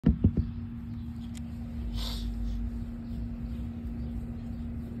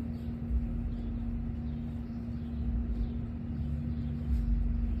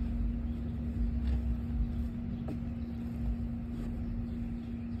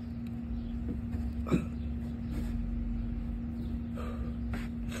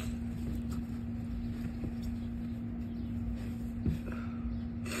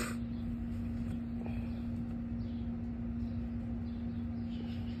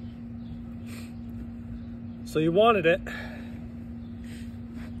So you wanted it.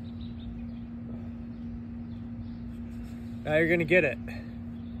 Now you're gonna get it.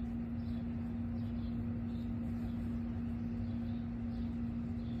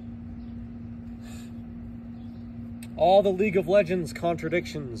 All the League of Legends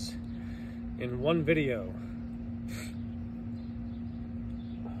contradictions in one video.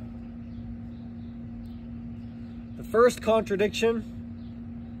 The first contradiction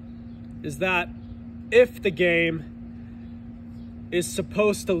is that if the game is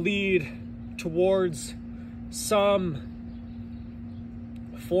supposed to lead towards some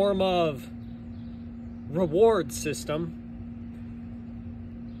form of reward system,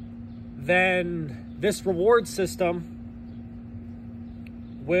 then this reward system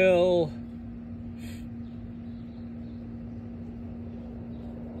will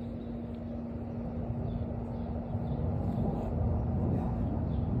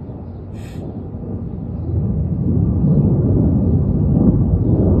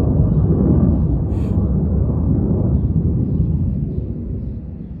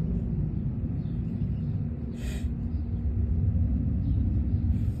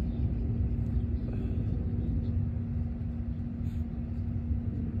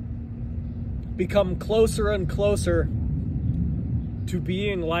become closer and closer to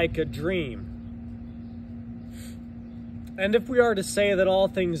being like a dream. And if we are to say that all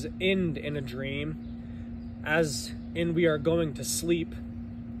things end in a dream, as in we are going to sleep,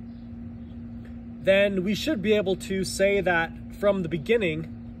 then we should be able to say that from the beginning,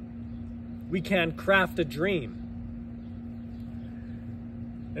 we can craft a dream.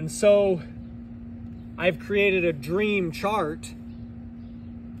 And so I've created a dream chart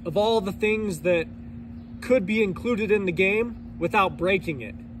of all the things that could be included in the game without breaking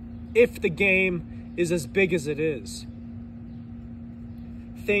it, if the game is as big as it is.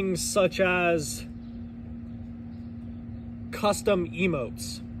 Things such as custom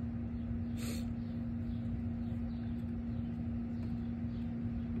emotes,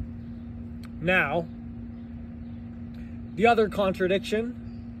 now, the other contradiction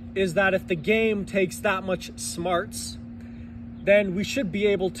is that if the game takes that much smarts, then we should be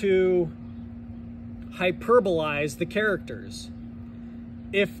able to hyperbolize the characters.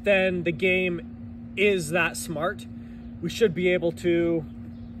 If then the game is that smart, we should be able to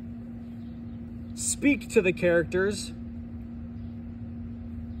speak to the characters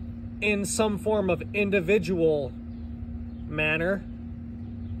in some form of individual manner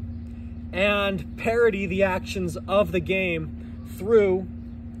and parody the actions of the game through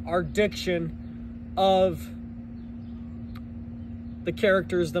our diction of the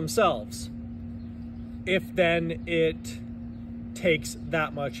characters themselves, if then it takes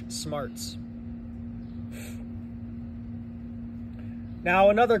that much smarts. Now,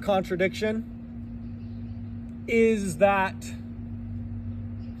 another contradiction is that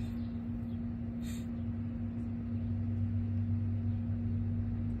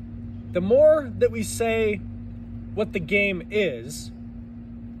the more that we say what the game is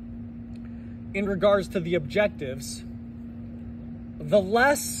in regards to the objectives, the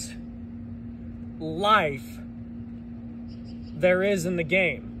less life there is in the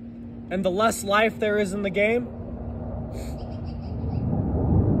game. And the less life there is in the game,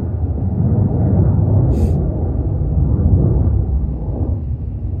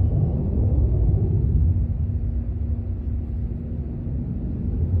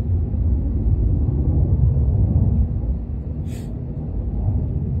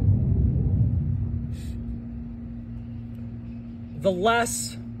 the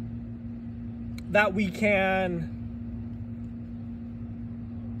less that we can,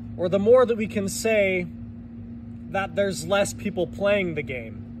 or the more that we can say that there's less people playing the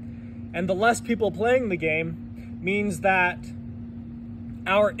game. And the less people playing the game means that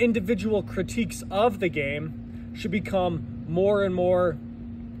our individual critiques of the game should become more and more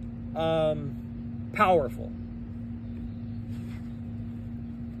powerful.